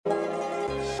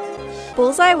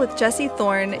Bullseye with Jesse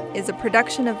Thorne is a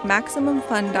production of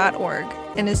MaximumFun.org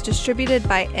and is distributed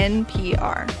by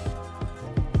NPR.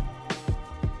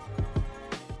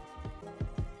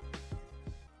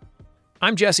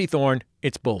 I'm Jesse Thorne.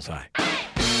 It's Bullseye.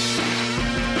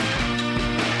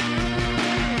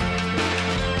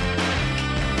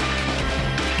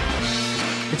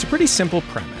 It's a pretty simple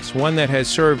premise, one that has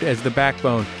served as the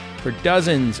backbone for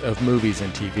dozens of movies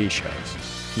and TV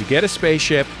shows. You get a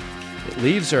spaceship, it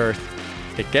leaves Earth,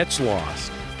 it gets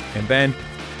lost, and then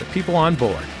the people on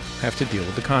board have to deal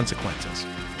with the consequences.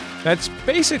 That's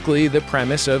basically the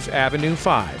premise of Avenue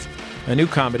 5, a new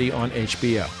comedy on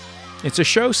HBO. It's a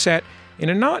show set in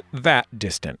a not that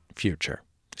distant future.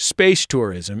 Space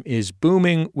tourism is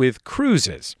booming with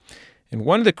cruises, and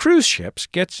one of the cruise ships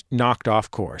gets knocked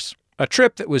off course. A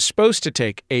trip that was supposed to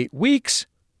take 8 weeks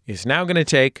is now going to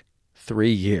take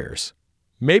 3 years,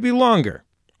 maybe longer.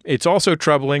 It's also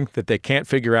troubling that they can't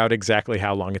figure out exactly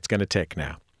how long it's going to take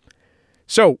now.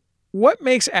 So, what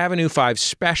makes Avenue 5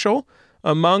 special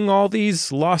among all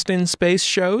these Lost in Space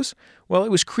shows? Well,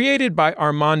 it was created by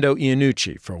Armando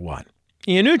Iannucci, for one.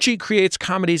 Iannucci creates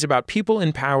comedies about people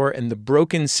in power and the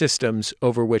broken systems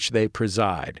over which they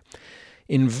preside.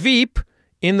 In Veep,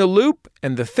 In the Loop,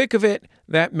 and The Thick of It,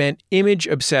 that meant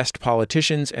image-obsessed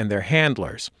politicians and their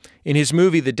handlers. In his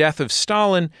movie The Death of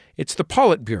Stalin, it's the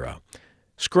Politburo,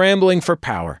 scrambling for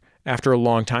power after a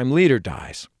longtime leader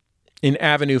dies. In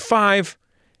Avenue 5,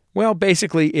 well,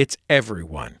 basically it's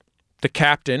everyone. The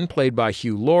captain, played by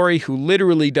Hugh Laurie, who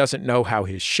literally doesn't know how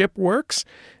his ship works.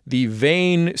 The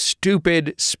vain,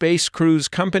 stupid space cruise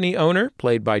company owner,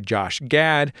 played by Josh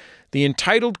Gad. The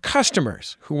entitled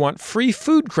customers who want free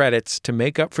food credits to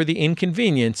make up for the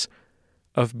inconvenience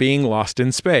of being lost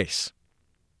in space.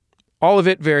 All of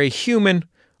it very human,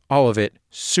 all of it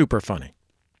super funny.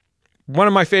 One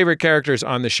of my favorite characters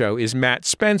on the show is Matt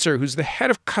Spencer, who's the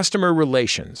head of customer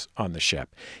relations on the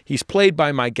ship. He's played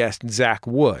by my guest, Zach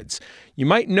Woods. You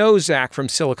might know Zach from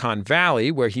Silicon Valley,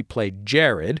 where he played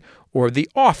Jared, or The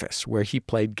Office, where he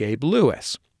played Gabe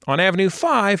Lewis. On Avenue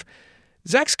 5,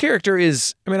 Zach's character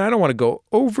is, I don't want to go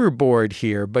overboard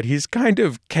here, but he's kind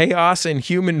of chaos in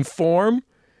human form.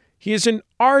 He is an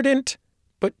ardent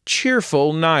but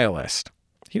cheerful nihilist.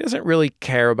 He doesn't really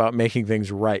care about making things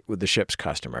right with the ship's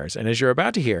customers. And as you're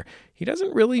about to hear, he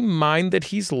doesn't really mind that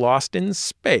he's lost in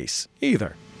space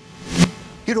either.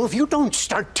 You know, if you don't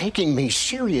start taking me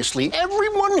seriously,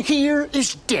 everyone here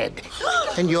is dead.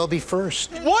 And you'll be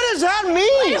first. What does that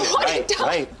mean?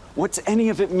 Right. What's any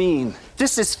of it mean?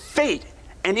 This is fate,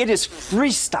 and it is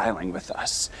freestyling with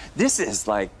us. This is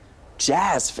like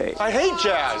jazz fate. I hate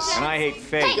jazz. And I hate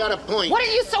fate. You got a point. What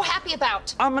are you so happy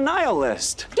about? I'm a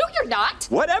nihilist. No, you're not.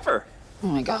 Whatever. Oh,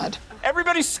 my God.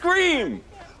 Everybody scream!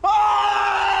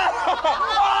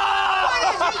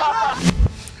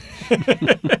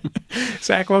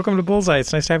 Zach, welcome to Bullseye.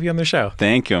 It's nice to have you on the show.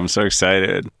 Thank you. I'm so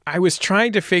excited. I was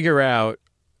trying to figure out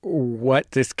what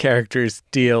this character's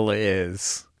deal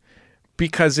is,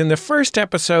 because in the first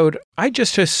episode, I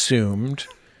just assumed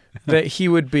that he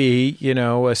would be,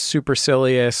 a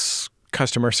supercilious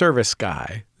customer service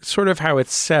guy, sort of how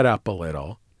it's set up a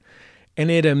little.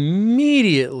 And it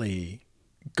immediately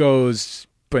goes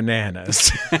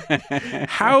bananas.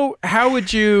 How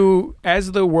would you,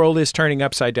 as the world is turning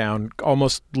upside down,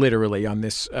 almost literally on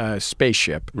this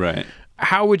spaceship, right?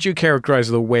 How would you characterize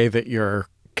the way that your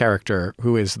character,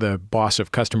 who is the boss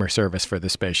of customer service for the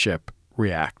spaceship,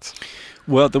 reacts?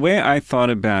 Well, the way I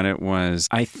thought about it was,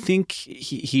 I think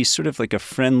he's sort of like a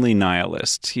friendly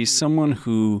nihilist. He's someone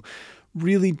who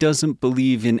really doesn't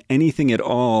believe in anything at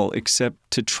all except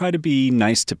to try to be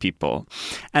nice to people.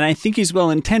 And I think he's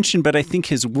well-intentioned, but I think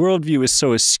his worldview is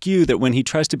so askew that when he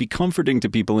tries to be comforting to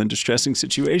people in distressing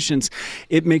situations,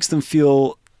 it makes them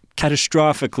feel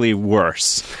catastrophically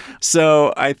worse.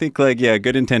 So I think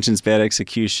good intentions, bad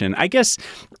execution. I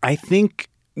think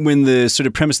when the sort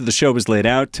of premise of the show was laid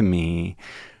out to me,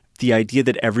 the idea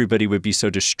that everybody would be so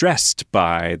distressed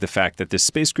by the fact that this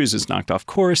space cruise is knocked off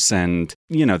course and,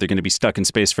 they're going to be stuck in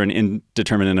space for an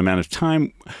indeterminate amount of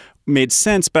time made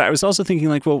sense. But I was also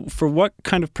thinking for what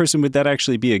kind of person would that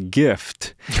actually be a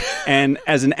gift? And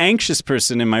as an anxious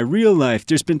person in my real life,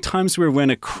 there's been times where when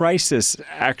a crisis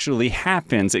actually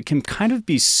happens, it can kind of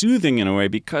be soothing in a way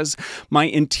because my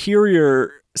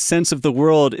interior sense of the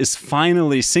world is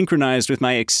finally synchronized with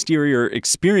my exterior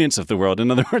experience of the world.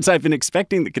 In other words, I've been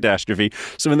expecting the catastrophe.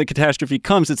 So when the catastrophe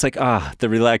comes, it's like, the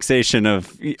relaxation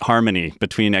of harmony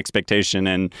between expectation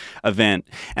and event.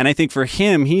 And I think for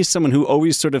him, he's someone who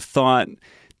always sort of thought,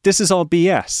 this is all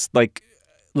BS.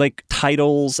 Like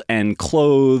titles and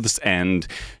clothes and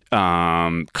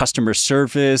customer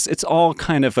service. It's all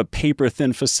kind of a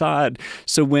paper-thin facade.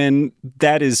 So when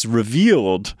that is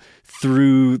revealed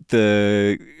through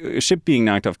the ship being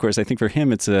knocked off course, I think for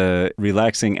him it's a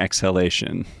relaxing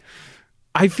exhalation.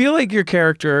 I feel like your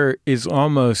character is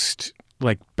almost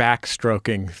like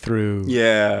backstroking through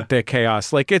the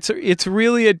chaos. Like it's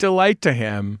really a delight to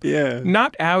him. Yeah.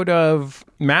 Not out of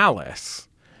malice,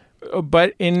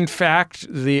 but in fact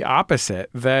the opposite,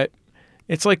 that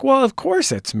it's like, well, of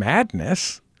course it's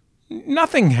madness.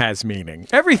 Nothing has meaning.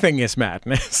 Everything is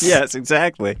madness. Yes,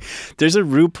 exactly. There's a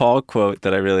RuPaul quote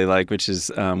that I really like, which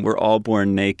is, we're all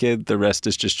born naked, the rest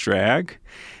is just drag.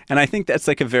 And I think that's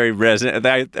like a very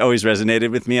that always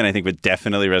resonated with me, and I think would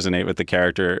definitely resonate with the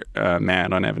character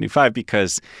Matt on Avenue 5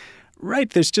 because, right,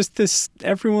 there's just this,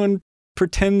 everyone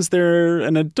pretends they're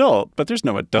an adult, but there's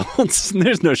no adults.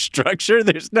 There's no structure.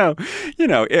 There's no,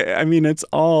 I mean, it's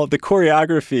all, the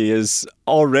choreography is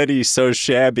already so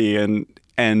shabby and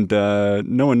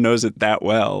no one knows it that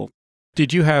well.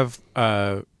 Did you have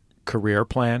a career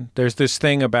plan? There's this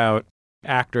thing about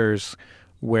actors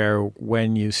where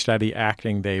when you study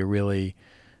acting, they really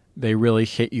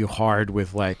hit you hard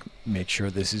with like, make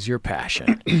sure this is your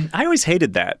passion. I always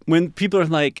hated that. When people are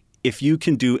like, if you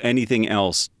can do anything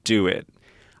else, do it.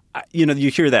 You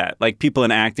hear that. Like people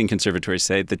in acting conservatories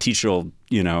say the teacher will,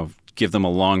 give them a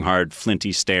long, hard,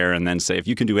 flinty stare and then say, if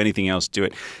you can do anything else, do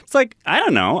it. It's like, I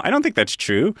don't know. I don't think that's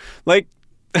true. Like,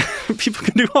 people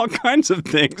can do all kinds of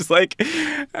things. Like,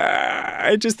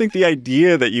 I just think the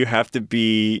idea that you have to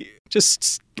be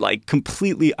just like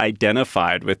completely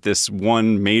identified with this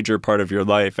one major part of your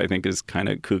life, I think is kind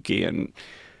of kooky. And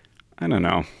I don't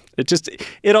know.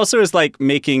 It also is like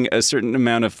making a certain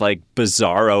amount of like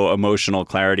bizarro emotional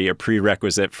clarity a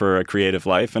prerequisite for a creative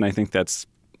life. And I think that's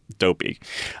dopey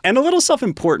and a little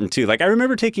self-important too. Like I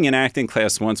remember taking an acting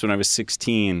class once when I was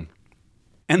 16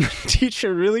 and the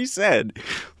teacher really said,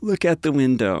 look out the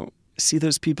window. See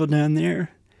those people down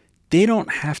there? They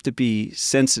don't have to be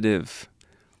sensitive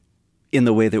in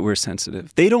the way that we're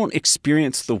sensitive. They don't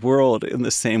experience the world in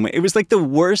the same way. It was like the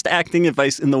worst acting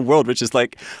advice in the world, which is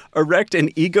like erect an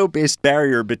ego-based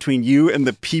barrier between you and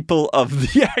the people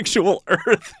of the actual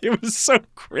earth. It was so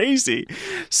crazy.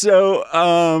 So,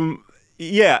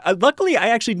 luckily I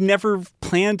actually never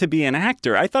planned to be an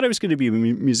actor. I thought I was going to be a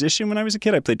musician when I was a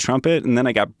kid. I played trumpet and then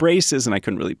I got braces and I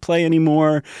couldn't really play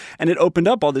anymore. And it opened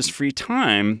up all this free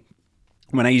time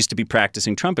when I used to be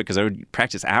practicing trumpet because I would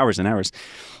practice hours and hours.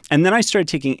 And then I started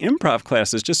taking improv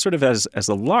classes just sort of as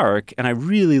a lark, and I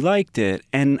really liked it.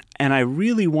 And I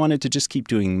really wanted to just keep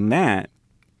doing that.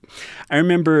 I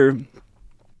remember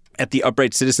at the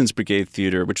Upright Citizens Brigade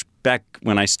Theater, which back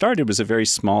when I started was a very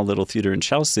small little theater in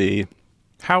Chelsea.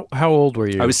 How old were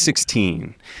you? I was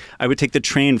 16. I would take the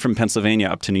train from Pennsylvania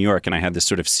up to New York, and I had this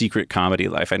sort of secret comedy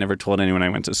life. I never told anyone I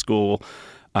went to school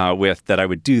with that I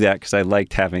would do that because I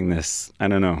liked having this, I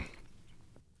don't know,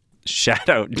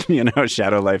 shadow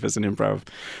life as an improv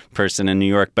person in New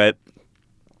York. But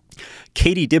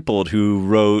Katie Dippold, who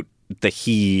wrote The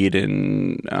Heat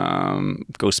and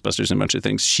Ghostbusters and a bunch of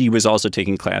things, she was also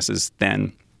taking classes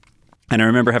then. And I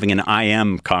remember having an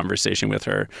IM conversation with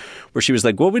her where she was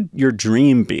like, what would your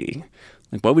dream be?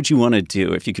 Like, what would you want to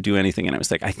do if you could do anything? And I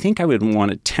was like, I think I would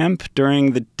want to temp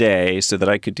during the day so that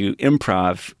I could do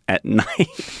improv at night.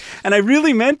 And I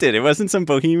really meant it. It wasn't some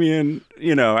bohemian,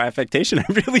 affectation. I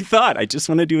really thought I just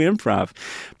want to do improv.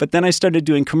 But then I started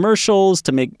doing commercials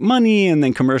to make money. And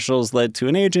then commercials led to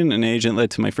an agent. An agent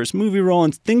led to my first movie role.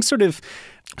 And things sort of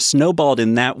snowballed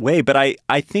in that way. But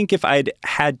I think if I'd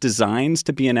had designs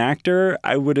to be an actor,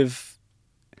 I would have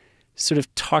sort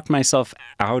of talked myself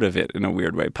out of it in a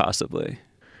weird way, possibly.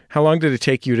 How long did it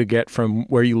take you to get from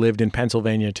where you lived in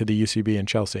Pennsylvania to the UCB in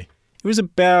Chelsea? It was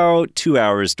about 2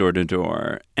 hours door to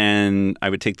door, and I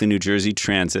would take the New Jersey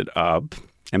Transit up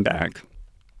and back.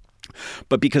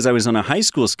 But because I was on a high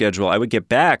school schedule, I would get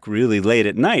back really late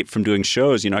at night from doing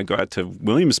shows. I'd go out to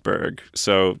Williamsburg.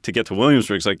 So to get to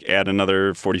Williamsburg, it's like add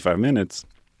another 45 minutes.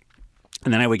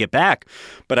 And then I would get back,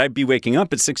 but I'd be waking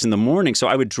up at 6 a.m. So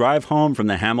I would drive home from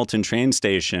the Hamilton train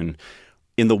station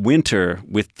in the winter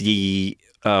with the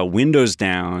windows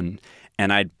down,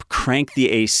 and I'd crank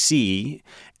the AC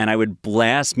and I would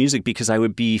blast music because I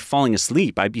would be falling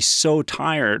asleep. I'd be so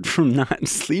tired from not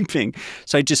sleeping.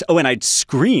 So I'd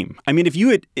scream. I mean,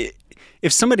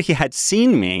 if somebody had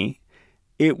seen me,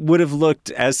 it would have looked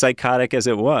as psychotic as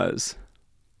it was.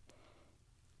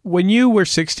 When you were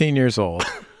 16 years old,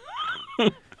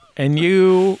 and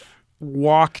you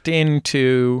walked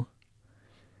into,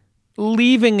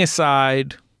 leaving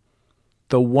aside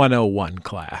the 101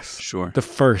 class, sure, the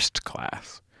first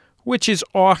class, which is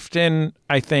often,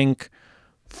 I think,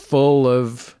 full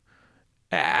of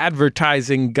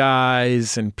advertising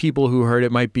guys and people who heard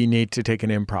it might be neat to take an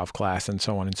improv class and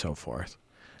so on and so forth.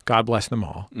 God bless them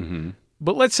all. Mm-hmm.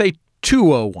 But let's say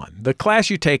 201, the class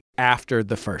you take after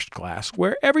the first class,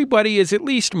 where everybody is at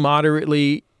least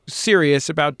moderately serious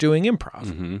about doing improv.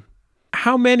 Mm-hmm.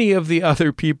 How many of the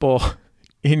other people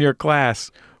in your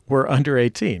class were under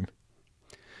 18?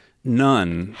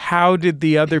 None. How did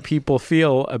the other people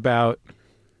feel about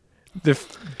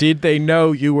did they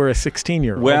know you were a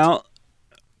 16-year-old? Well,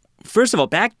 first of all,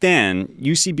 back then,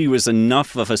 UCB was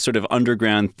enough of a sort of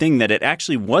underground thing that it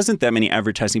actually wasn't that many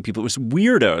advertising people. It was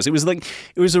weirdos.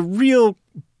 It was a real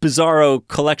bizarro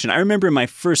collection. I remember in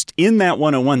that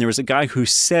 101, there was a guy who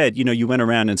said, you went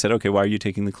around and said, okay, why are you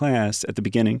taking the class at the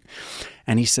beginning?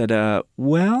 And he said,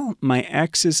 well, my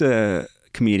ex is a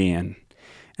comedian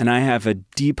and I have a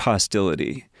deep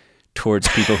hostility towards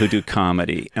people who do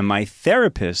comedy. And my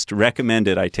therapist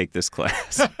recommended I take this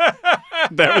class.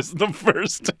 That was the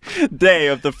first day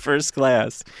of the first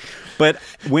class. But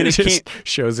when it came,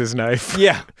 shows his knife.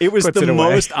 Yeah, it was the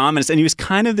most ominous. And he was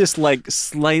kind of this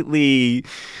slightly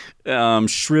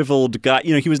shriveled guy.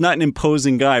 He was not an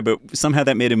imposing guy, but somehow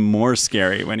that made him more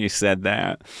scary when he said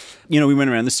that. We went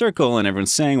around the circle and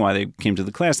everyone's saying why they came to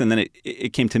the class. And then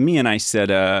it came to me and I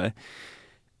said,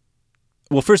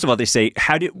 well, first of all, they say,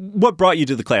 what brought you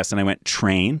to the class? And I went,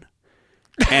 train.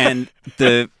 And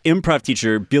the improv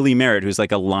teacher, Billy Merritt, who's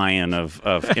like a lion of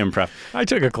improv. I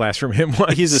took a class from him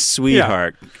once. He's a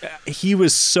sweetheart. Yeah. He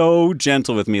was so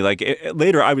gentle with me.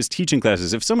 Later, I was teaching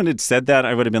classes. If someone had said that,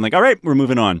 I would have been like, all right, we're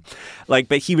moving on.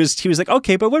 But he was like,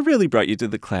 okay, but what really brought you to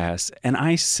the class? And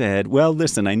I said, well,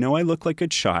 listen, I know I look like a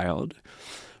child,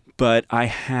 but I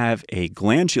have a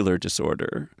glandular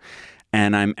disorder,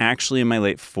 and I'm actually in my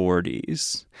late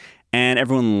 40s. And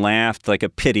everyone laughed like a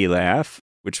pity laugh,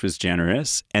 which was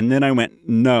generous. And then I went,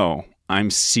 no, I'm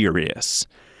serious.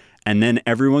 And then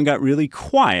everyone got really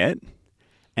quiet.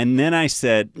 And then I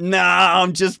said, no,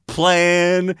 I'm just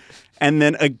playing. And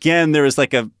then again, there was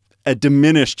like a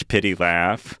diminished pity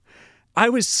laugh. I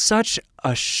was such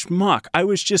a schmuck. I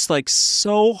was just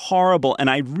so horrible. And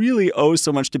I really owe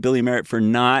so much to Billy Merritt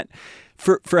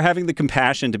for having the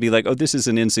compassion to be like, oh, this is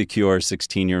an insecure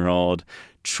 16-year-old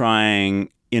trying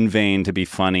in vain to be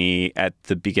funny at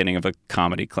the beginning of a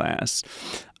comedy class.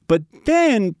 But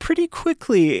then pretty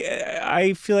quickly,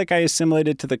 I feel like I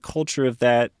assimilated to the culture of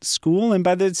that school. And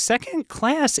by the second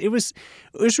class, it was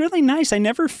really nice. I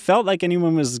never felt like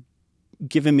anyone was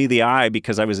giving me the eye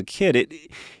because I was a kid.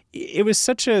 It was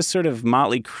such a sort of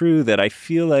motley crew that I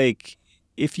feel like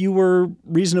if you were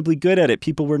reasonably good at it,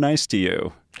 people were nice to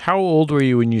you. How old were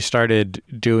you when you started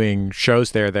doing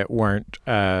shows there that weren't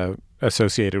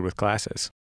associated with classes?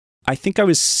 I think I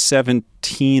was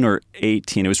 17 or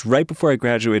 18. It was right before I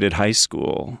graduated high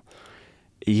school.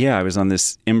 Yeah, I was on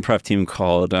this improv team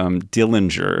called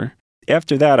Dillinger.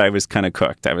 After that, I was kind of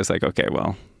cooked. I was like, okay,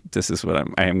 well, this is what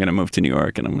I am going to move to New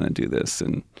York and I'm going to do this.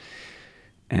 And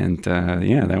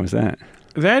yeah, that was that.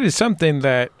 That is something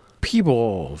that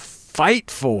people fight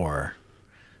for,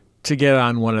 to get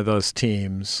on one of those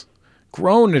teams.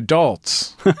 Grown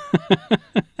adults,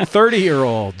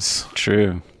 30-year-olds.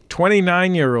 True.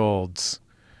 29-year-olds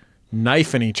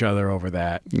knifing each other over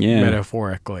that,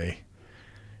 metaphorically.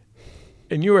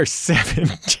 And you were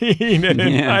 17 and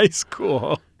in high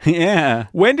school. Yeah.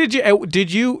 When did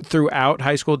you, throughout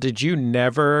high school, did you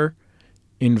never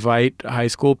invite high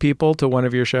school people to one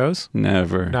of your shows?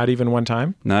 Never. Not even one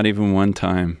time? Not even one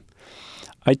time.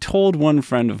 I told one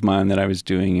friend of mine that I was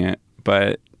doing it,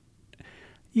 but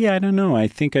yeah, I don't know. I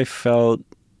think I felt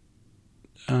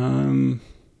a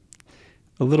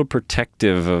little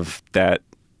protective of that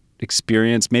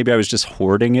experience. Maybe I was just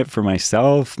hoarding it for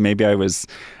myself. Maybe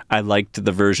I liked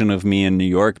the version of me in New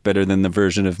York better than the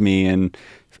version of me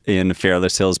in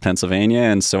Fairless Hills, Pennsylvania.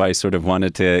 And so I sort of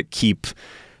wanted to keep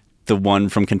the one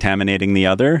from contaminating the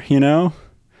other,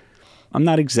 I'm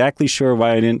not exactly sure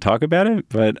why I didn't talk about it,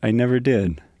 but I never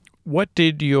did. What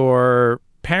did your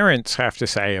parents have to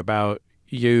say about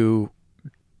you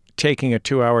taking a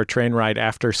 2-hour train ride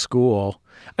after school?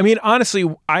 I mean, honestly,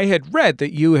 I had read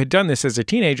that you had done this as a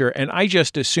teenager, and I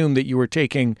just assumed that you were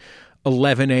taking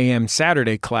 11 a.m.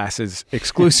 Saturday classes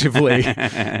exclusively.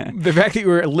 The fact that you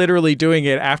were literally doing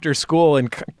it after school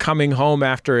and coming home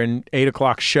after an 8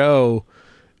 o'clock show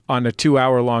on a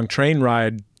 2-hour-long train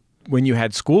ride when you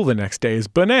had school the next day is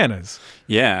bananas.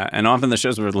 Yeah, and often the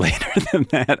shows were later than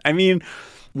that. I mean,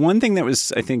 one thing that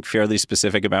was, I think, fairly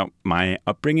specific about my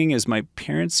upbringing is my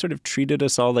parents sort of treated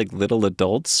us all like little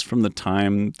adults from the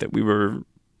time that we were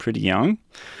pretty young.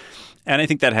 And I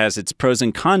think that has its pros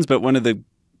and cons, but one of the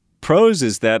pros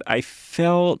is that I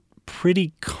felt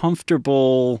pretty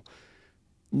comfortable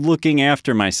looking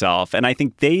after myself. And I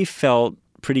think they felt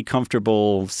pretty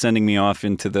comfortable sending me off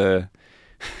into the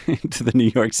into the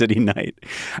New York City night.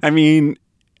 I mean,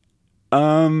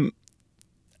 they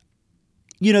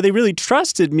really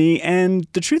trusted me. And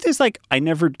the truth is, like, I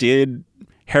never did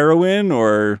heroin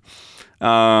or,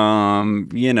 got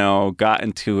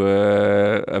into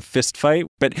a fist fight.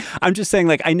 But I'm just saying,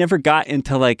 like, I never got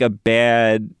into, like, a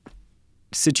bad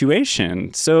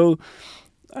situation. So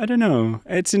I don't know.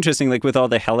 It's interesting, like, with all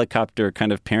the helicopter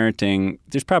kind of parenting,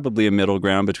 there's probably a middle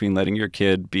ground between letting your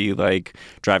kid be, like,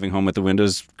 driving home with the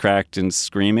windows cracked and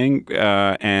screaming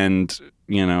and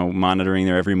monitoring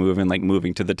their every move and, like,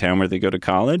 moving to the town where they go to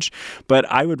college. But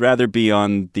I would rather be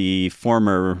on the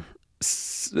former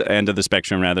end of the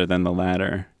spectrum rather than the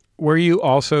latter. Were you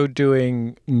also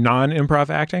doing non-improv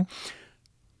acting?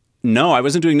 No, I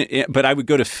wasn't doing it, but I would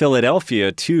go to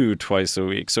Philadelphia, too, twice a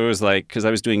week. So it was like, because I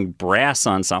was doing brass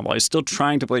ensemble. I was still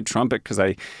trying to play trumpet because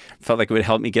I felt like it would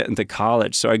help me get into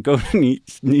college. So I'd go to New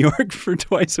York for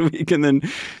twice a week and then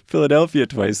Philadelphia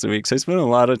twice a week. So I spent a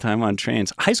lot of time on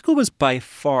trains. High school was by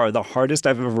far the hardest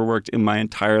I've ever worked in my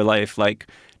entire life. Like,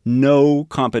 no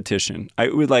competition. I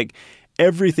would, like,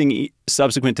 everything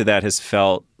subsequent to that has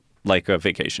felt like a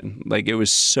vacation. Like, it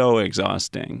was so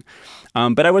exhausting.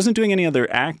 But I wasn't doing any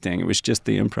other acting. It was just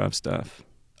the improv stuff.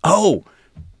 Oh,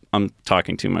 I'm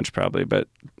talking too much probably, but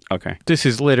okay. This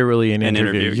is literally an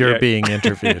interview. You're being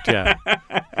interviewed, yeah.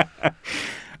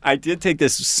 I did take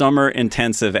this summer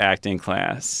intensive acting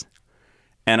class.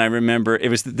 And I remember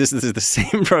this is the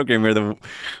same program where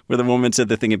the woman said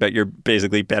the thing about you're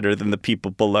basically better than the people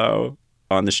below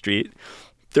on the street.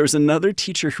 There was another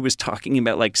teacher who was talking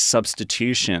about, like,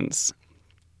 substitutions.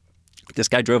 This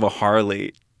guy drove a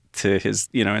Harley to his,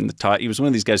 he was one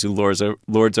of these guys who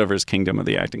lords over his kingdom of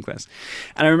the acting class.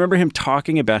 And I remember him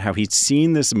talking about how he'd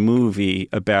seen this movie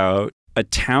about a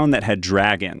town that had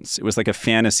dragons. It was like a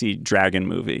fantasy dragon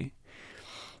movie.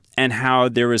 And how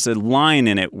there was a line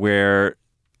in it where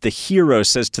the hero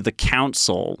says to the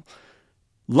council,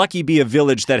 "Lucky be a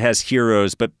village that has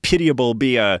heroes, but pitiable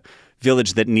be a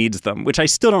village that needs them," which I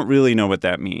still don't really know what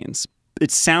that means.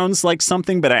 It sounds like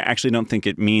something, but I actually don't think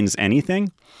it means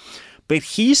anything. But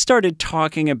he started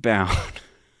talking about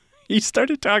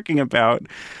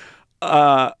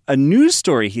a news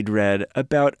story he'd read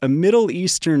about a Middle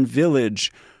Eastern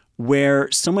village where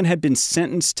someone had been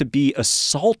sentenced to be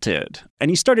assaulted.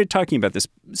 And he started talking about this,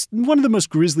 one of the most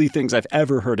grisly things I've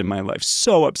ever heard in my life,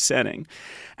 so upsetting.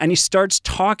 And he starts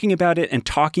talking about it.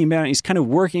 He's kind of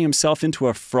working himself into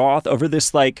a froth over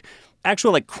this, like,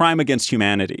 actual, like, crime against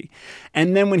humanity.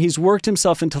 And then when he's worked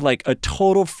himself into, like, a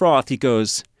total froth, he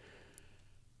goes,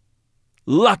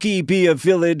 "Lucky be a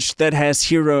village that has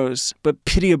heroes, but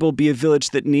pitiable be a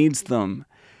village that needs them."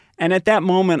 And at that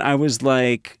moment, I was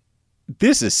like,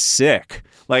 this is sick.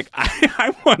 Like,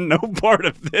 I want no part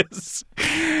of this.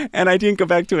 And I didn't go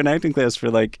back to an acting class for,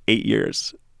 like, 8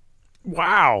 years.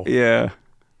 Wow. Yeah.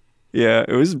 Yeah,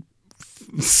 it was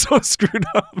so screwed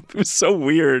up. It was so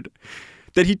weird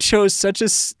that he chose such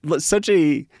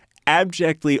a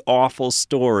abjectly awful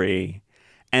story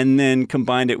and then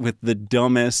combined it with the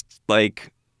dumbest,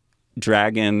 like,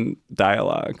 dragon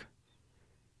dialogue.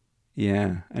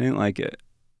 Yeah, I didn't like it.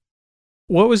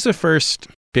 What was the first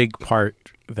big part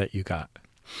that you got?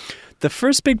 The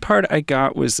first big part I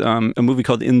got was a movie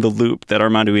called In the Loop that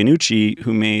Armando Iannucci,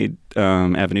 who made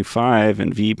Avenue 5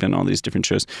 and Veep and all these different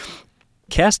shows,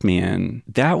 cast me in.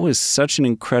 That was such an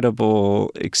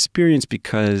incredible experience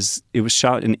because it was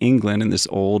shot in England in this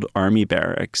old army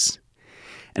barracks.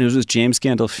 And it was with James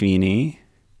Gandolfini.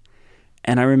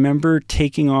 And I remember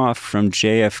taking off from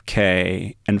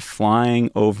JFK and flying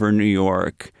over New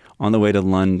York on the way to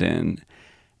London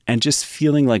and just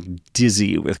feeling like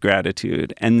dizzy with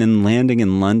gratitude. And then landing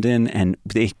in London, and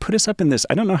they put us up in this,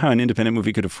 I don't know how an independent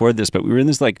movie could afford this, but we were in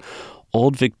this, like,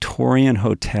 old Victorian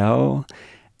hotel.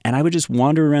 And I would just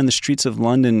wander around the streets of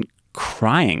London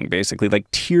crying, basically, like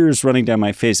tears running down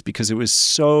my face because it was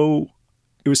so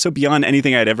beyond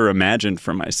anything I'd ever imagined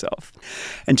for myself.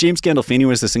 And James Gandolfini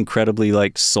was this incredibly,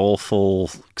 like,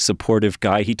 soulful, supportive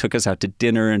guy. He took us out to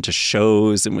dinner and to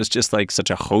shows and was just, like,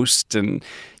 such a host. And,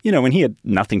 when he had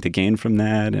nothing to gain from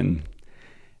that. And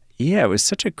yeah, it was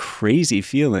such a crazy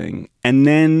feeling. And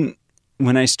then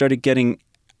when I started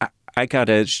I got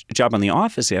a job on The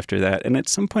Office after that. And at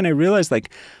some point I realized, like,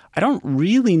 I don't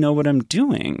really know what I'm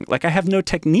doing. Like, I have no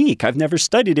technique. I've never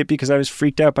studied it because I was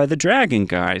freaked out by the dragon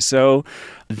guy. So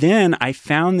then I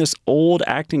found this old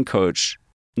acting coach,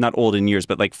 not old in years,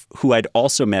 but, like, who I'd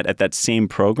also met at that same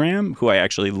program, who I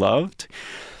actually loved.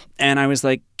 And I was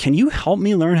like, can you help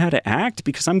me learn how to act?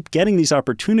 Because I'm getting these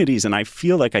opportunities and I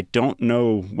feel like I don't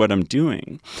know what I'm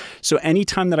doing. So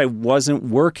anytime that I wasn't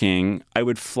working, I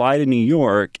would fly to New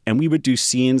York and we would do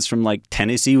scenes from like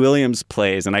Tennessee Williams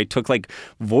plays. And I took like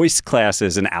voice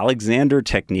classes and Alexander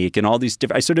technique and all these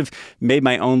different, I sort of made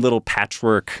my own little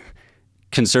patchwork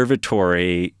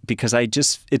conservatory because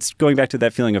it's going back to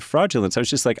that feeling of fraudulence. I was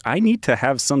just like, I need to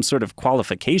have some sort of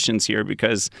qualifications here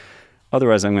because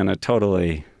otherwise I'm going to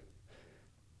totally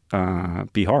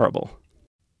be horrible.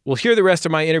 We'll hear the rest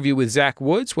of my interview with Zach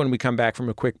Woods when we come back from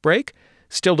a quick break.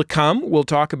 Still to come, we'll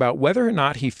talk about whether or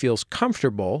not he feels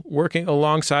comfortable working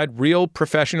alongside real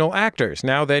professional actors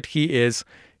now that he is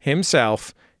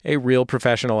himself a real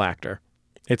professional actor.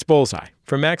 It's Bullseye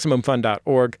from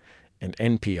MaximumFun.org and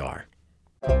NPR.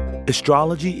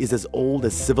 Astrology is as old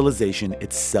as civilization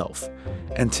itself.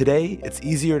 And today, it's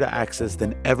easier to access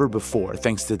than ever before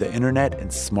thanks to the internet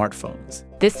and smartphones.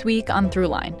 This week on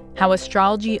Throughline, how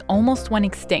astrology almost went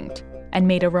extinct and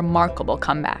made a remarkable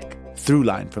comeback.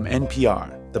 Throughline from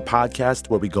NPR, the podcast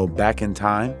where we go back in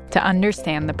time to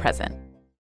understand the present.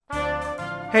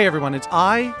 Hey everyone, it's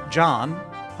I, John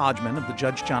Hodgman of the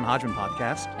Judge John Hodgman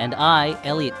podcast. And I,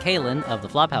 Elliot Kalin of the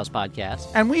Flophouse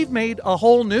podcast. And we've made a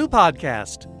whole new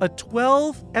podcast, a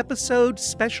 12-episode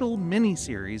special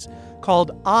miniseries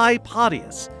called I,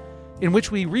 Podius, in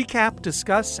which we recap,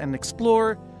 discuss, and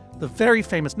explore the very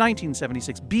famous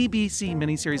 1976 BBC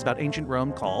miniseries about ancient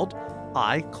Rome called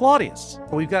I, Claudius.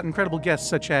 We've got incredible guests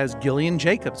such as Gillian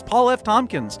Jacobs, Paul F.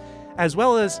 Tompkins, as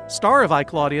well as star of I,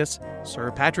 Claudius,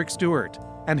 Sir Patrick Stewart,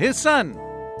 and his son,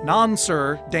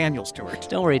 non-Sir Daniel Stewart.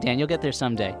 Don't worry, Dan, you'll get there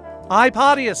someday. I,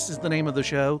 Podius is the name of the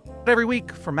show. Every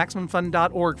week from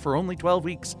MaximumFun.org for only 12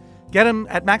 weeks. Get them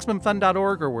at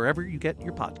MaximumFun.org or wherever you get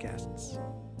your podcasts.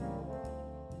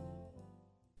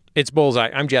 It's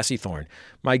Bullseye. I'm Jesse Thorne.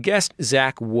 My guest,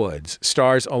 Zach Woods,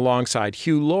 stars alongside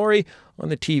Hugh Laurie on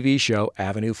the TV show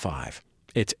Avenue 5.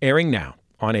 It's airing now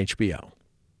on HBO.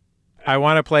 I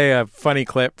want to play a funny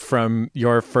clip from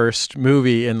your first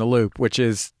movie, In the Loop, which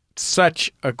is such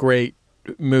a great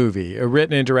movie,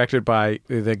 written and directed by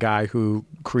the guy who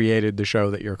created the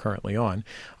show that you're currently on,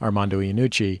 Armando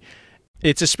Iannucci.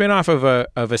 It's a spinoff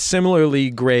of a similarly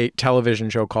great television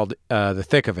show called The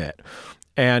Thick of It.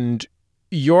 And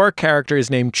your character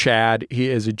is named Chad. He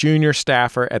is a junior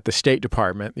staffer at the State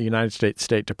Department, the United States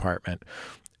State Department.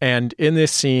 And in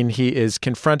this scene, he is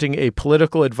confronting a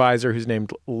political advisor who's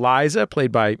named Liza,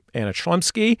 played by Anna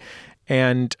Chlumsky.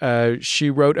 And she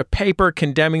wrote a paper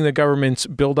condemning the government's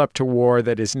buildup to war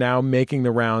that is now making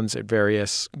the rounds at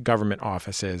various government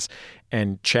offices.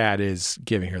 And Chad is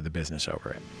giving her the business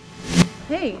over it.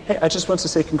 Hey, I just want to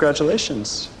say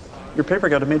congratulations. Your paper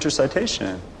got a major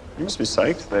citation. You must be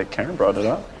psyched that Karen brought it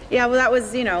up. Yeah, well, that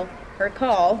was, her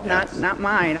call, not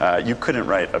mine. You couldn't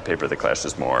write a paper that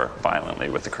clashes more violently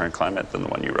with the current climate than the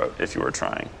one you wrote if you were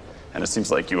trying. And it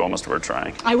seems like you almost were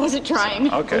trying. I wasn't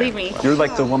trying, okay. Believe me. You're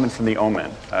like the woman from The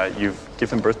Omen. You've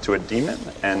given birth to a demon,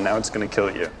 and now it's going to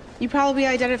kill you. You probably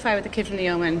identify with the kid from The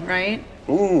Omen, right?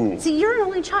 Ooh. See, you're an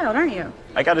only child, aren't you?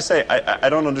 I got to say, I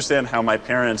don't understand how my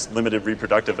parents' limited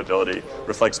reproductive ability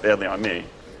reflects badly on me.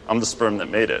 I'm the sperm that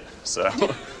made it, so...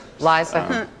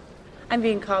 Liza. I'm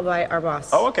being called by our boss.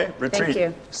 Oh, okay. Retreat. Thank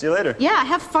you. See you later. Yeah,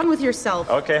 have fun with yourself.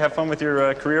 Okay, have fun with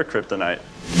your career kryptonite.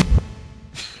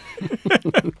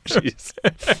 Jeez.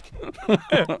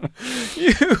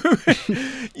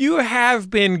 You have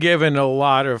been given a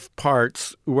lot of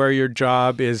parts where your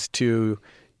job is to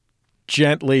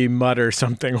gently mutter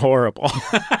something horrible.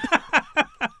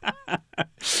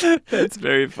 That's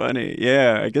very funny.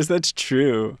 Yeah, I guess that's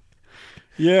true.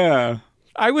 Yeah.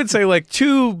 I would say like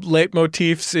two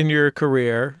leitmotifs in your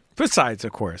career, besides,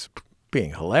 of course,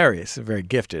 being hilarious, a very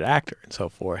gifted actor and so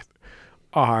forth,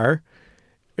 are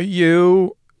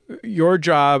your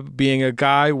job being a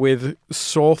guy with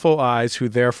soulful eyes who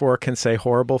therefore can say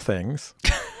horrible things,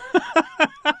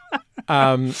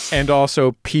 and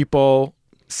also people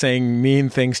saying mean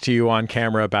things to you on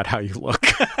camera about how you look.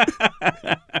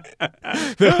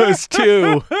 Those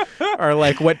two are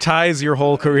like what ties your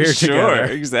whole career together.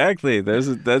 Sure, exactly. Those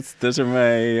are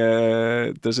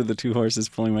the two horses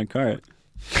pulling my cart.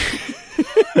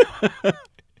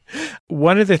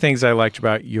 One of the things I liked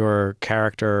about your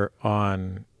character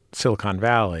on Silicon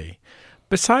Valley,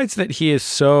 besides that he is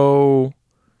so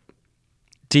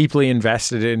deeply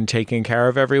invested in taking care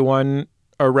of everyone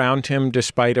around him,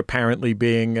 despite apparently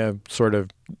being a sort of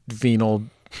venal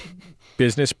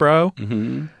business bro,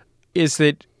 is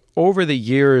that over the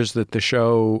years that the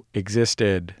show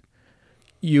existed,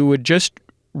 you would just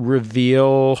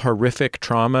reveal horrific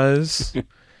traumas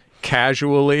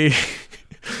casually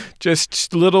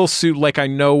just little suit, like I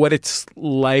know what it's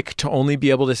like to only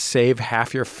be able to save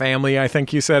half your family, I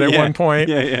think you said at one point.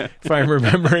 Yeah. If I'm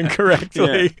remembering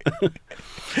correctly.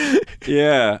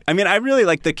 Yeah. I mean, I really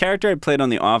like the character I played on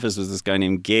The Office was this guy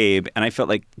named Gabe. And I felt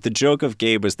like the joke of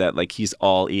Gabe was that like he's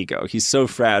all ego. He's so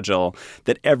fragile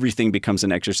that everything becomes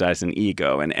an exercise in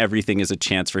ego and everything is a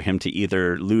chance for him to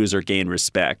either lose or gain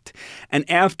respect. And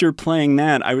after playing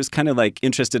that, I was kind of like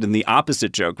interested in the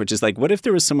opposite joke, which is like, what if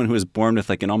there was someone who was born with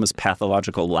like an almost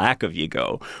pathological lack of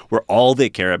ego where all they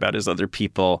care about is other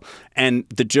people? And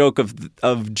the joke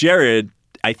of Jared,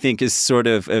 I think, is sort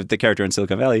of the character in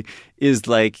Silicon Valley is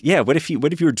like, yeah, what if you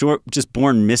were just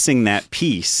born missing that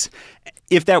piece?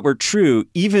 If that were true,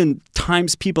 even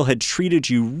times people had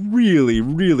treated you really,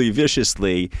 really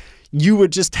viciously, you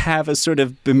would just have a sort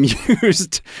of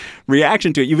bemused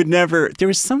reaction to it. You would never. There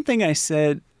was something I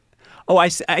said. Oh, I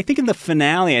think in the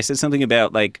finale I said something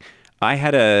about like I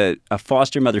had a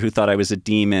foster mother who thought I was a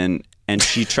demon. And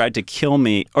she tried to kill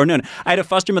me. Or no, I had a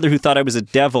foster mother who thought I was a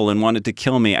devil and wanted to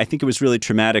kill me. I think it was really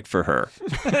traumatic for her.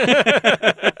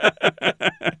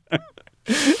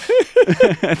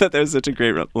 I thought that was such a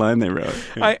great line they wrote.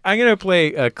 Yeah. I'm going to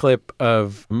play a clip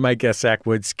of Mike S.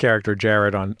 Sackwood's character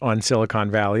Jared on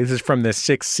Silicon Valley. This is from the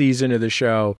 6th season of the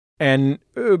show. And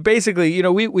basically, you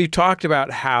know, we've talked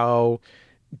about how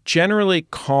generally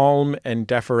calm and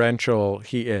deferential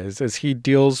he is as he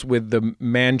deals with the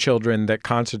man-children that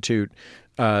constitute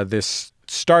this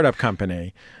startup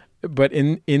company. But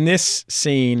in this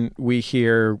scene, we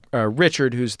hear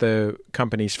Richard, who's the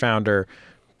company's founder,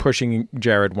 pushing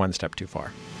Jared one step too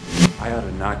far. I ought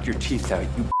to knock your teeth out,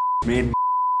 you made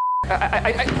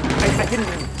I didn't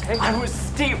mean to. I was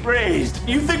state raised.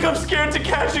 You think I'm scared to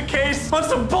catch a case on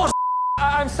some bullshit?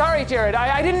 I'm sorry, Jared.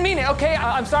 I didn't mean it, okay?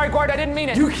 I'm sorry, Guard. I didn't mean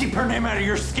it. You keep her name out of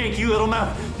your skanky little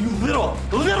mouth. You little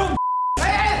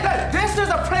Hey, this is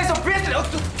a place of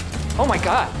business. Oh, my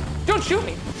God. Don't shoot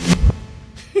me.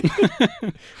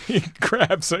 He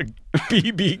grabs a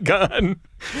BB gun.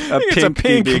 It's a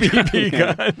pink BB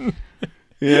gun.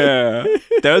 Yeah.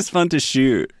 That was fun to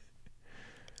shoot.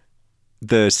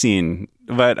 The scene.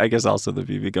 But I guess also the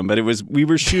BB gun. But we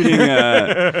were shooting,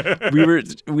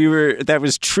 we were, that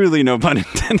was truly no pun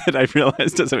intended, I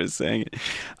realized as I was saying it.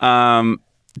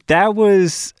 That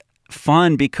was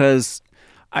fun because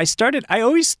I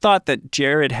always thought that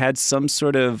Jared had some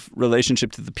sort of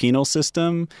relationship to the penal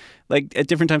system. Like at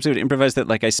different times I would improvise that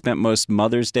like I spent most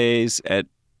Mother's Days at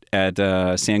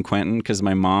San Quentin because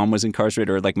my mom was incarcerated,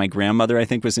 or like my grandmother, I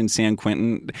think, was in San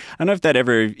Quentin. I don't know if that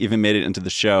ever even made it into the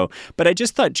show, but I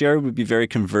just thought Jared would be very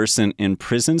conversant in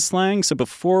prison slang. So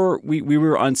before we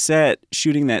were on set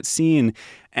shooting that scene,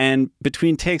 and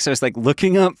between takes, I was like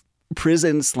looking up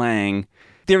prison slang.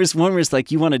 There was one where it's like,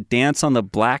 you want to dance on the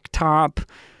blacktop,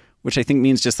 which I think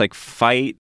means just like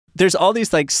fight. There's all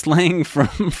these like slang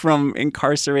from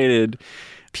incarcerated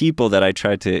people that I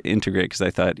tried to integrate because I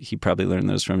thought he probably learned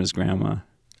those from his grandma.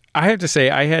 I have to say,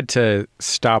 I had to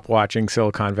stop watching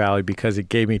Silicon Valley because it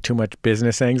gave me too much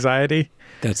business anxiety.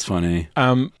 That's funny.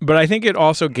 But I think it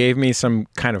also gave me some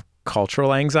kind of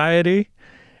cultural anxiety.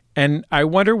 And I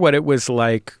wonder what it was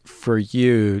like for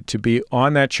you to be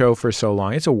on that show for so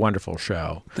long. It's a wonderful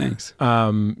show. Thanks.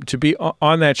 To be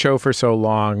on that show for so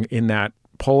long in that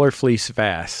polar fleece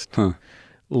vest,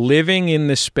 living in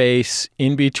the space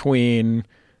in between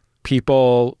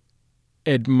people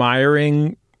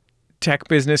admiring tech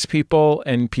business people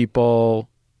and people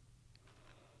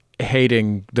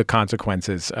hating the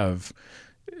consequences of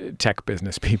tech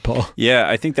business people. Yeah,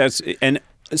 I think that's, and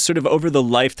sort of over the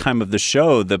lifetime of the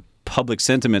show, the public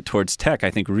sentiment towards tech,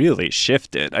 I think, really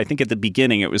shifted. I think at the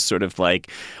beginning it was sort of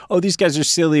like, oh, these guys are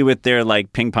silly with their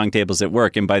like ping pong tables at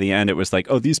work. And by the end it was like,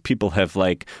 oh, these people have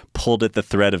like pulled at the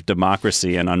thread of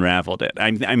democracy and unraveled it.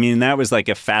 I mean, that was like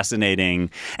a fascinating.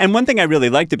 And one thing I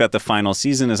really liked about the final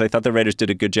season is I thought the writers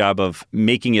did a good job of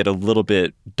making it a little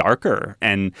bit darker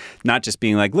and not just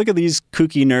being like, look at these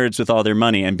kooky nerds with all their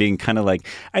money, and being kind of like,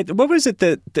 what was it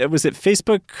that was it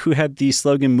Facebook who had the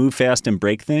slogan "Move fast and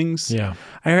break things"? Yeah.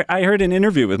 I heard an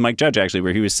interview with Mike Judge, actually,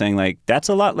 where he was saying, like, that's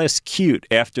a lot less cute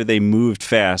after they moved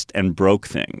fast and broke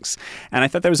things. And I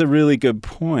thought that was a really good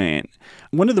point.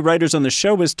 One of the writers on the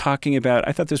show was talking about,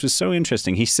 I thought this was so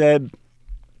interesting. He said,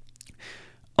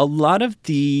 a lot of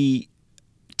the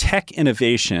tech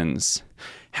innovations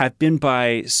have been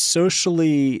by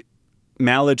socially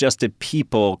maladjusted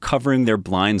people covering their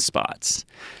blind spots.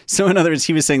 So in other words,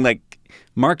 he was saying, like,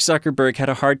 Mark Zuckerberg had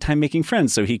a hard time making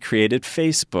friends, so he created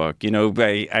Facebook. You know,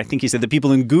 I think he said the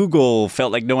people in Google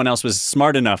felt like no one else was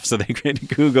smart enough, so they created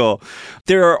Google.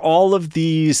 There are all of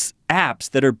these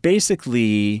apps that are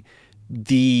basically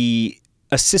the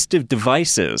assistive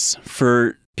devices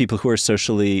for people who are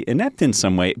socially inept in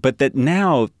some way, but that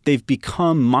now they've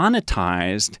become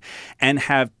monetized and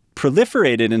have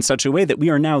proliferated in such a way that we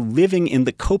are now living in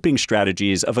the coping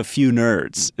strategies of a few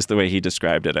nerds, is the way he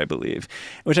described it, I believe,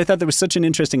 which I thought that was such an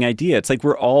interesting idea. It's like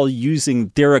we're all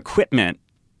using their equipment,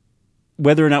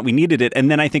 whether or not we needed it. And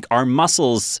then I think our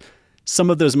muscles, some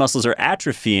of those muscles are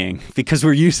atrophying because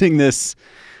we're using this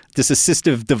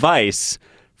assistive device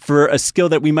for a skill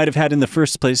that we might have had in the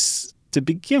first place to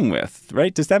begin with,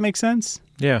 right? Does that make sense?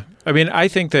 Yeah. I mean, I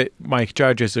think that Mike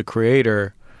Judge as a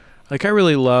creator, like I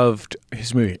really loved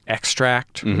his movie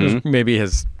Extract. It was maybe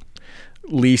his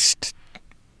least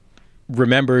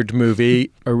remembered movie,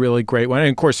 a really great one. And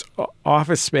of course,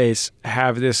 Office Space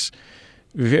have this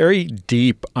very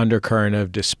deep undercurrent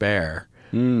of despair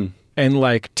and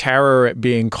like terror at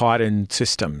being caught in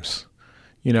systems,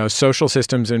 you know, social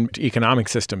systems and economic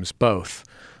systems, both.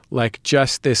 Like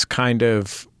just this kind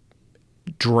of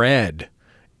dread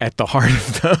at the heart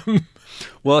of them.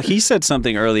 Well, he said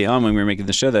something early on when we were making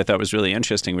the show that I thought was really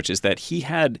interesting, which is that he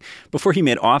had, before he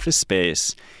made Office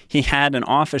Space, he had an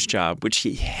office job, which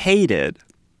he hated,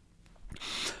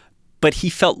 but he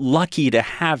felt lucky to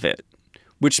have it,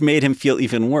 which made him feel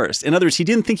even worse. In other words, he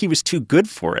didn't think he was too good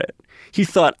for it. He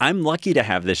thought, I'm lucky to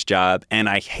have this job, and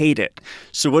I hate it.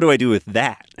 So what do I do with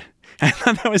that? I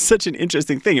thought that was such an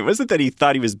interesting thing. It wasn't that he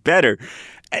thought he was better.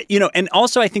 You know, and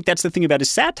also I think that's the thing about his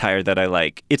satire that I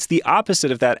like. It's the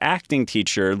opposite of that acting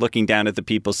teacher looking down at the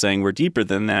people saying we're deeper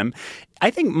than them. I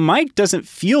think Mike doesn't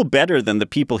feel better than the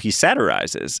people he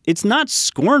satirizes. It's not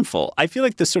scornful. I feel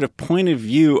like the sort of point of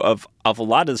view of a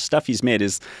lot of the stuff he's made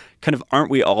is kind of,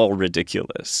 aren't we all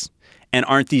ridiculous? And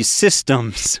aren't these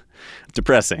systems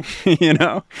depressing, you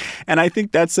know? And I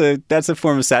think that's a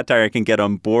form of satire I can get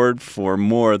on board for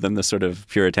more than the sort of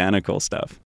puritanical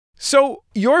stuff. So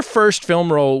your first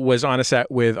film role was on a set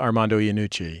with Armando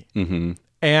Iannucci. Mm-hmm.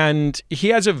 And he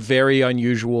has a very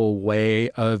unusual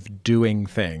way of doing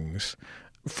things.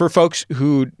 For folks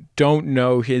who don't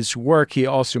know his work, he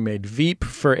also made Veep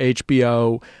for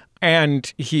HBO,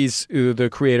 and he's the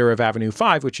creator of Avenue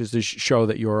 5, which is the show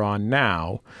that you're on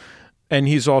now. And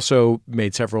he's also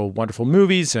made several wonderful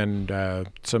movies and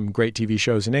some great TV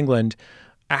shows in England.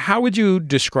 How would you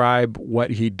describe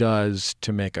what he does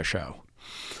to make a show?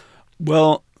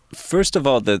 Well, first of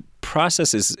all, the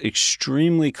process is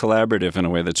extremely collaborative in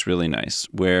a way that's really nice,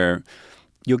 where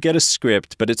you'll get a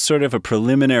script, but it's sort of a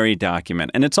preliminary document.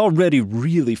 And it's already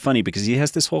really funny because he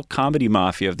has this whole comedy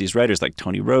mafia of these writers like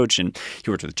Tony Roach, and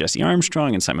he worked with Jesse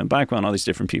Armstrong and Simon Blackwell and all these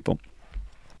different people.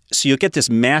 So you'll get this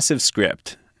massive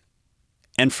script.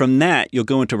 And from that, you'll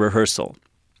go into rehearsal.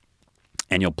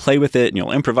 And you'll play with it, and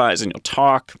you'll improvise, and you'll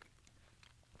talk.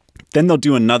 Then they'll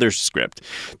do another script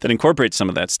that incorporates some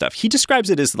of that stuff. He describes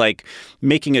it as like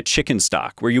making a chicken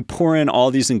stock where you pour in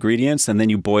all these ingredients and then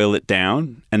you boil it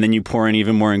down, and then you pour in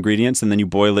even more ingredients and then you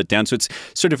boil it down. So it's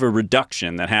sort of a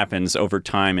reduction that happens over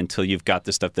time until you've got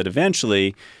the stuff that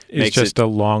eventually makes just a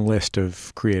long list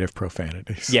of creative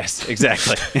profanities. Yes,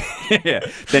 exactly. Yeah.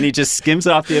 Then he just skims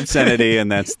off the obscenity,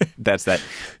 and that's that.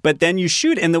 But then you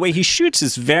shoot, and the way he shoots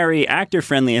is very actor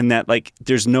friendly in that like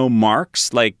there's no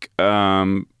marks, like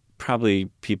probably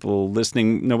people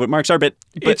listening know what marks are, but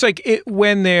it's like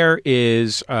when there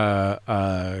is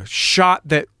a shot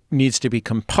that needs to be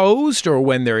composed, or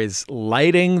when there is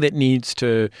lighting that needs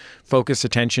to focus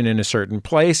attention in a certain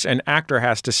place, an actor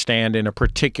has to stand in a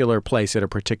particular place at a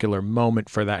particular moment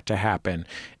for that to happen.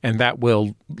 And that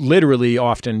will literally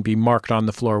often be marked on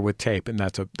the floor with tape, and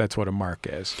that's what a mark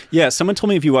is. Yeah, someone told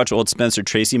me if you watch old Spencer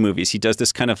Tracy movies, he does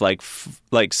this kind of like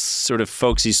sort of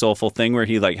folksy, soulful thing where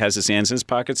he like has his hands in his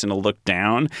pockets and he'll look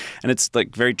down, and it's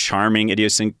like very charming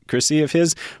idiosyncrasy of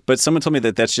his. But someone told me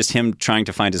that that's just him trying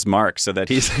to find his mark so that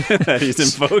he's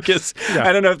in focus. Yeah.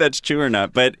 I don't know if that's true or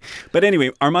not, but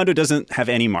anyway, Armando doesn't have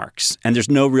any marks, and there's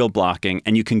no real blocking,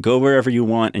 and you can go wherever you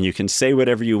want, and you can say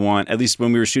whatever you want. At least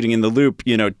when we were shooting in The Loop,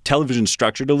 you know, television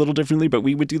structured a little differently, but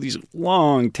we would do these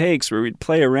long takes where we'd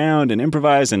play around and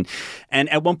improvise, and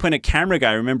at one point a camera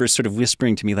guy, I remember, sort of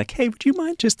whispering to me like, hey, would you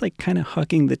mind just like kind of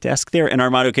hugging the desk there? And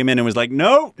Armando came in and was like,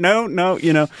 no,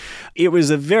 you know. It was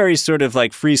a very sort of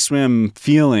like free swim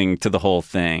feeling to the whole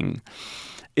thing.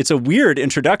 It's a weird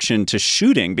introduction to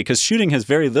shooting because shooting has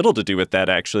very little to do with that,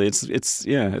 actually. It's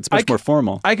much more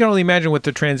formal. I can only imagine what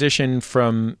the transition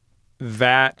from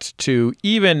that to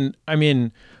even, I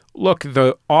mean, look,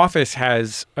 The Office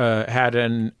has had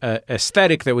an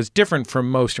aesthetic that was different from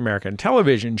most American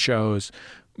television shows,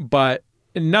 but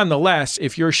nonetheless,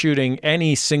 if you're shooting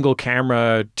any single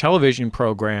camera television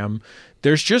program,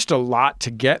 there's just a lot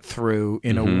to get through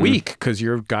in a week because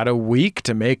you've got a week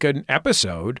to make an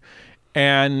episode.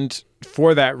 And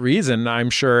for that reason, I'm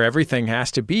sure everything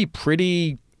has to be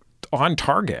pretty on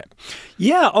target.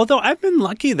 Yeah, although I've been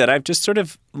lucky that I've just sort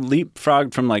of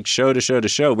leapfrogged from like show to show to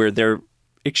show where they're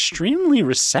extremely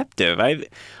receptive. I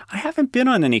haven't been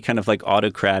on any kind of like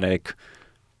autocratic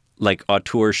like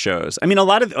auteur shows. I mean, a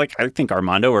lot of like I think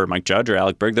Armando or Mike Judge or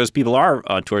Alec Berg, those people are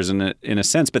auteurs in a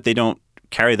sense, but they don't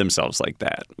carry themselves like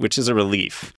that, which is a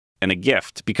relief and a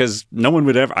gift because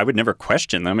I would never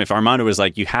question them. If Armando was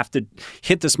like, you have to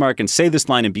hit this mark and say this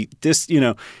line and be this,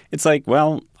 it's like,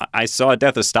 well, I saw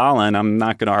Death of Stalin. I'm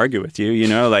not going to argue with you,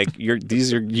 like you're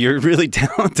really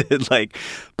talented, like,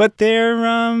 but they're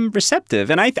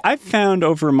receptive. And I've found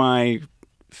over my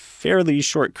fairly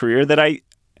short career that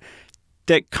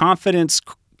confidence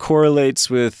correlates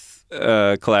with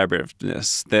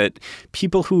collaborativeness, that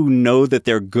people who know that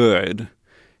they're good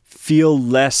feel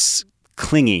less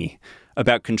clingy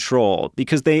about control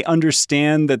because they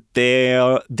understand that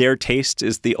their taste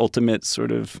is the ultimate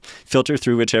sort of filter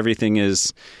through which everything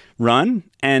is run.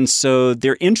 And so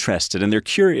they're interested and they're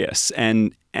curious.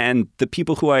 And the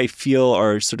people who I feel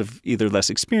are sort of either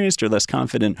less experienced or less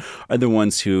confident are the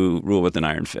ones who rule with an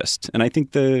iron fist. And I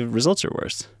think the results are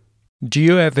worse. Do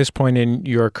you at this point in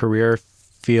your career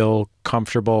feel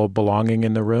comfortable belonging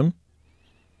in the room?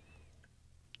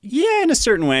 Yeah, in a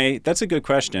certain way. That's a good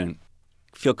question.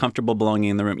 Feel comfortable belonging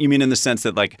in the room? You mean in the sense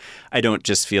that like I don't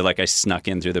just feel like I snuck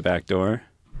in through the back door?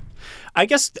 I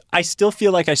guess I still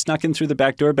feel like I snuck in through the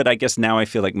back door, but I guess now I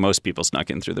feel like most people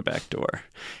snuck in through the back door.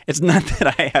 It's not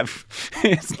that I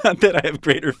have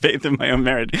greater faith in my own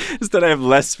merit. It's that I have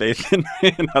less faith in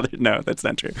others. No, that's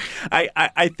not true.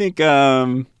 I think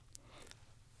I'm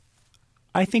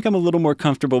a little more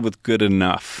comfortable with good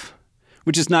enough,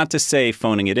 which is not to say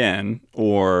phoning it in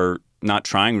or not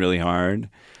trying really hard.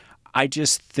 I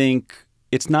just think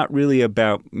it's not really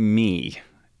about me.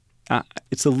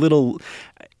 It's a little,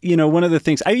 one of the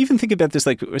things, I even think about this,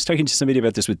 like I was talking to somebody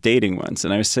about this with dating once,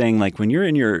 and I was saying like when you're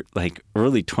in your like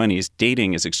early 20s,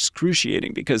 dating is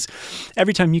excruciating because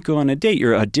every time you go on a date,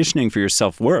 you're auditioning for your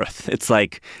self-worth. It's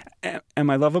like, am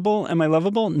I lovable? Am I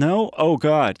lovable? No? Oh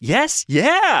God. Yes.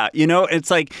 Yeah.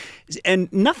 It's like, and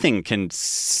nothing can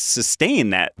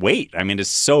sustain that weight. I mean, it's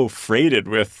so freighted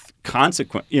with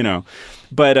consequence,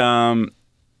 but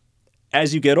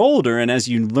as you get older and as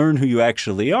you learn who you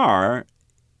actually are,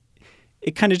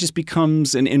 it kind of just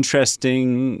becomes an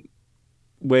interesting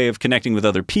way of connecting with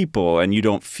other people. And you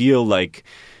don't feel like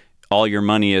all your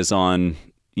money is on,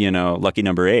 lucky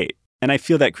number 8. And I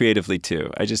feel that creatively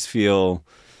too. I just feel,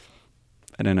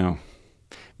 I don't know,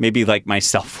 maybe like my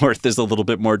self-worth is a little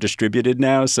bit more distributed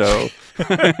now. So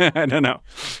I don't know.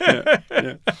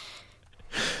 Yeah.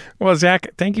 Well, Zach,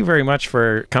 thank you very much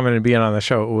for coming and being on the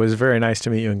show. It was very nice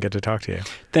to meet you and get to talk to you.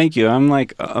 Thank you. I'm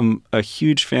like a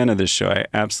huge fan of this show. I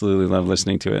absolutely love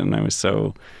listening to it, and I was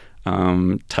so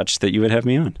touched that you would have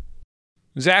me on.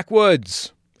 Zach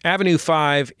Woods, Avenue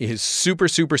 5 is super,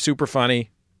 super, super funny.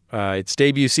 Its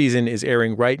debut season is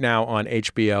airing right now on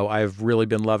HBO. I've really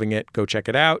been loving it. Go check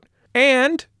it out.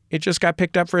 And it just got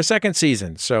picked up for a second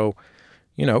season. So,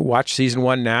 watch season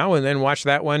 1 now and then watch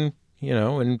that one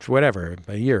in whatever,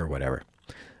 a year or whatever.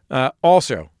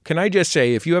 Also, can I just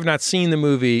say, if you have not seen the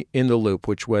movie In the Loop,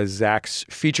 which was Zach's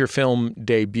feature film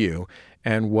debut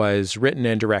and was written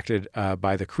and directed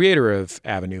by the creator of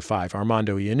Avenue 5,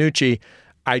 Armando Iannucci,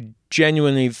 I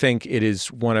genuinely think it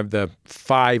is one of the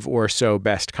 5 or so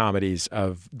best comedies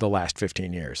of the last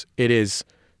 15 years. It is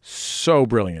so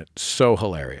brilliant, so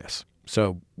hilarious.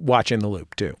 So watch In the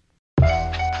Loop, too.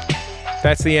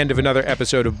 That's the end of another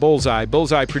episode of Bullseye.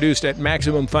 Bullseye produced at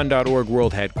MaximumFun.org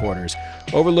World Headquarters,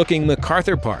 overlooking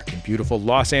MacArthur Park in beautiful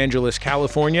Los Angeles,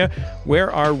 California,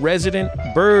 where our resident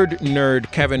bird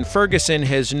nerd Kevin Ferguson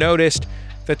has noticed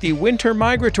that the winter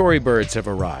migratory birds have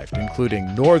arrived,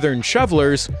 including northern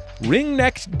shovelers,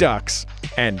 ring-necked ducks,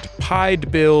 and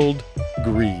pied-billed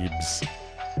grebes.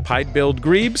 Pied-billed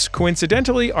grebes,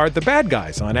 coincidentally, are the bad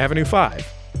guys on Avenue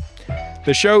 5.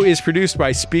 The show is produced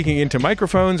by Speaking Into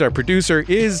Microphones. Our producer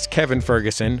is Kevin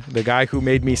Ferguson, the guy who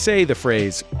made me say the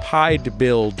phrase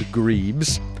pied-billed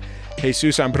grebes.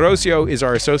 Jesus Ambrosio is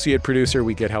our associate producer.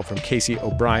 We get help from Casey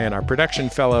O'Brien. Our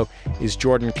production fellow is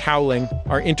Jordan Cowling.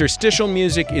 Our interstitial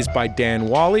music is by Dan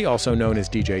Wally, also known as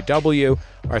DJ W.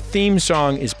 Our theme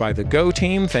song is by the Go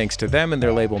Team. Thanks to them and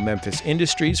their label Memphis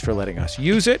Industries for letting us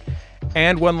use it.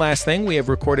 And one last thing, we have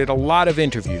recorded a lot of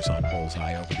interviews on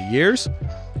Bullseye over the years.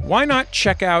 Why not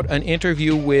check out an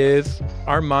interview with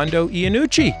Armando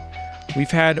Iannucci?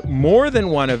 We've had more than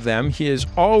one of them. He is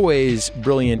always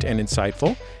brilliant and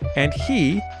insightful, and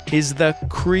he is the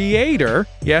creator,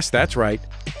 yes, that's right,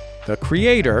 the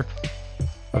creator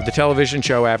of the television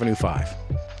show Avenue 5.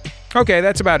 Okay,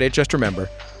 that's about it. Just remember,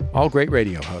 all great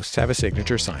radio hosts have a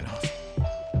signature sign-off.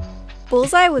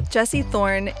 Bullseye with Jesse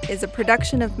Thorne is a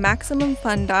production of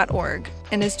MaximumFun.org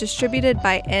and is distributed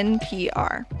by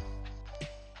NPR.